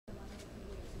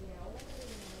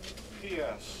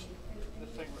P.S. This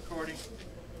thing recording?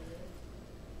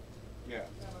 Yeah.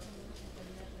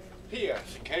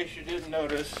 P.S. In case you didn't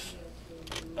notice,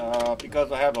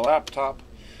 because I have the laptop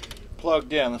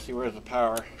plugged in, let's see, where's the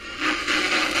power?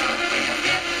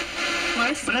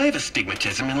 But I have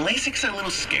astigmatism, and LASIK's a little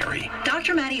scary.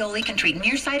 Dr. Mattioli can treat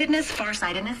nearsightedness,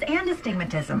 farsightedness, and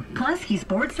astigmatism. Plus, he's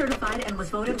board certified and was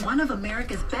voted one of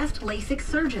America's best LASIK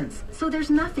surgeons. So there's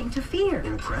nothing to fear.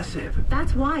 Impressive.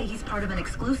 That's why he's part of an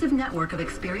exclusive network of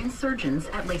experienced surgeons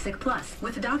at LASIK Plus.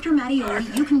 With Dr.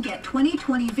 Mattioli, you can get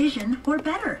 20/20 vision or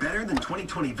better. Better than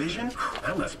 20/20 vision?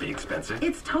 That must be expensive.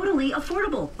 It's totally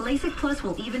affordable. LASIK Plus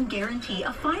will even guarantee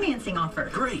a financing offer.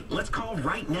 Great. Let's call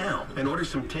right now and order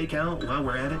some takeout while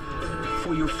we're at it.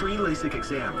 For your free LASIK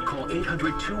exam, call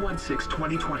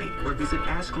 800-216-2020 or visit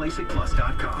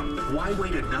AskLASIKPlus.com. Why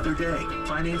wait another day?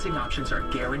 Financing options are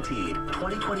guaranteed.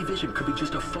 20/20 vision could be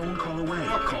just a phone call away.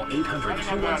 Call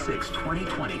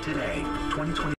 800-216-2020 today. 20/20